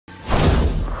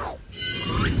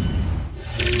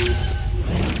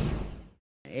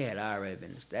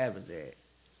establish that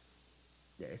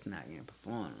it's not getting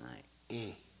performed.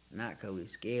 Like, not because we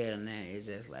scared or that. It's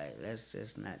just like, let's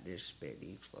just not disrespect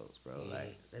these folks, bro.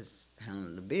 Like, let's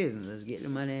handle the business. Let's get the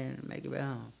money in and make it back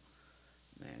home.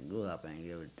 Man, Guapo ain't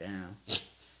give a damn.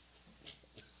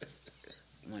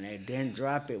 When they didn't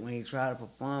drop it, when he tried to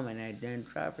perform and they didn't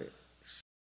drop it,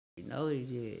 you know he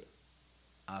did.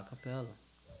 Acapella.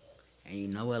 And you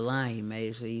know what line he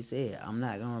made sure he said. I'm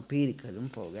not going to repeat it because them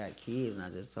folk got kids and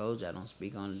I just told you I don't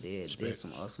speak on the dead. Diss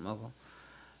them or smoke them.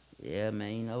 Yeah,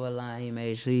 man, you know what line he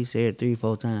made sure he said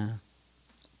 3-4 times.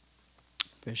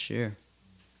 For sure.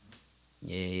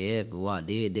 Yeah, Guapo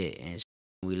did that. And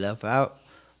when we left out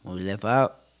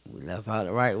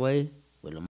the right way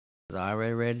with the was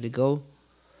already ready to go.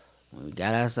 When we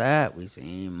got outside, we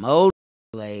seen more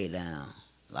laid down.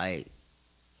 Like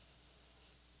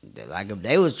if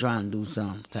they was trying to do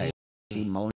something type. See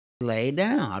more laid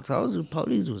down. I told you the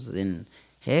police was in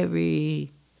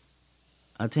heavy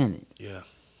attendance. Yeah.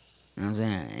 You know what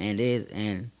I'm saying?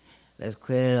 And let's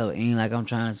clear it up. Ain't like I'm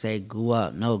trying to say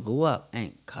Guapo. No, Guapo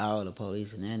ain't call the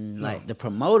police and then like the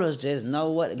promoters just know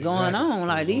what's going on.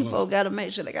 Like these folks gotta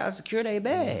make sure they gotta secure their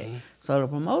bag. So the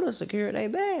promoters secure their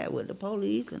bag with the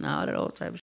police and all that old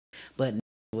type of shit. But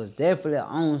was definitely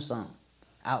on something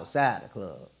outside the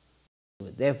club.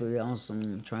 Was definitely on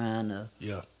some trying to, you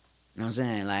know what I'm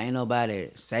saying? Like, ain't nobody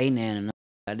say nothing or nothing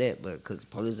like that, but because the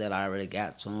police had already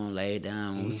got to him, laid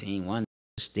down. We seen one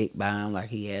stick by him like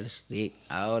he had a stick,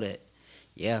 all that.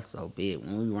 Yeah, so big.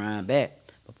 When we ran back,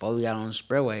 before we got on the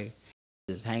expressway,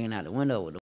 just hanging out the window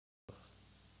with the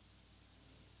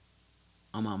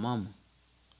on my mama.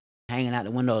 Hanging out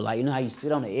the window, like, you know how you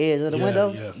sit on the edge of the window?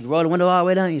 Yeah. You roll the window all the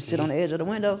way down, you sit on the edge of the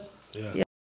window? Yeah.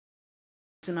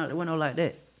 Sitting out the window like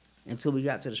that. Until we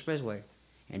got to the expressway.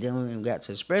 And then when we got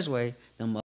to the expressway,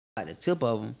 them like the tip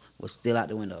of them was still out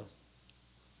the window.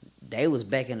 They was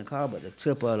back in the car, but the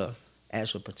tip of the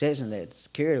actual protection that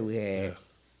security we had,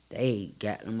 they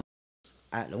got them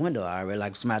out the window already.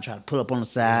 Like somebody tried to pull up on the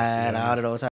side, all of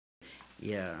those types.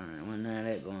 Yeah, when none of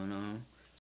that going on.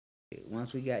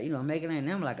 Once we got, Macon ain't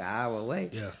them like an hour away.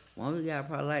 Yeah. Once we got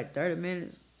probably like 30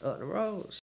 minutes up the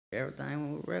road,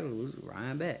 everything went regular. We was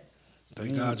riding back.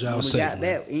 Thank God y'all was safe. When we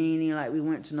got back, it ain't even like we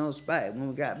went to no spot. When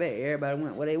we got back, everybody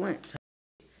went where they went.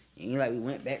 It ain't like we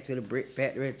went back to the brick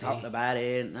factory and talked about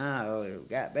it. Nah, we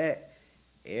got back,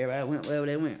 everybody went wherever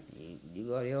they went. You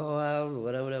go to your whole house,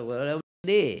 whatever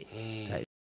they did.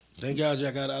 Thank God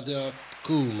y'all got out there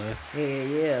cool, man.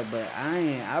 Yeah, but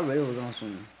I really was on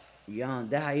some young,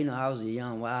 that's how you know I was a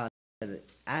young wild.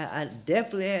 I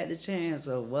definitely had the chance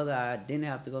of whether I didn't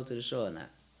have to go to the show or not.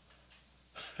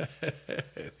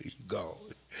 You gone.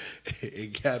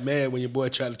 It got mad when your boy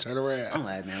tried to turn around. I'm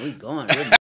like, man, we going.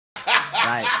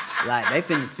 like they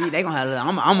finna see. They gonna have.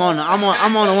 I'm on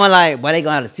the one like, but they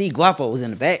gonna have to see Guapo was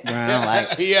in the background.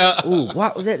 Like, ooh,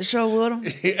 Guapo was at the show with him.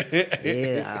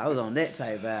 Yeah, I was on that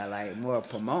type vibe, like more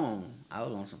promoting. I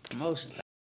was on some promotion.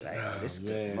 Like, this is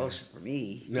good promotion for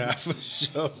me. Nah, for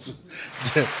sure.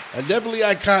 Definitely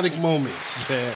iconic moments, man.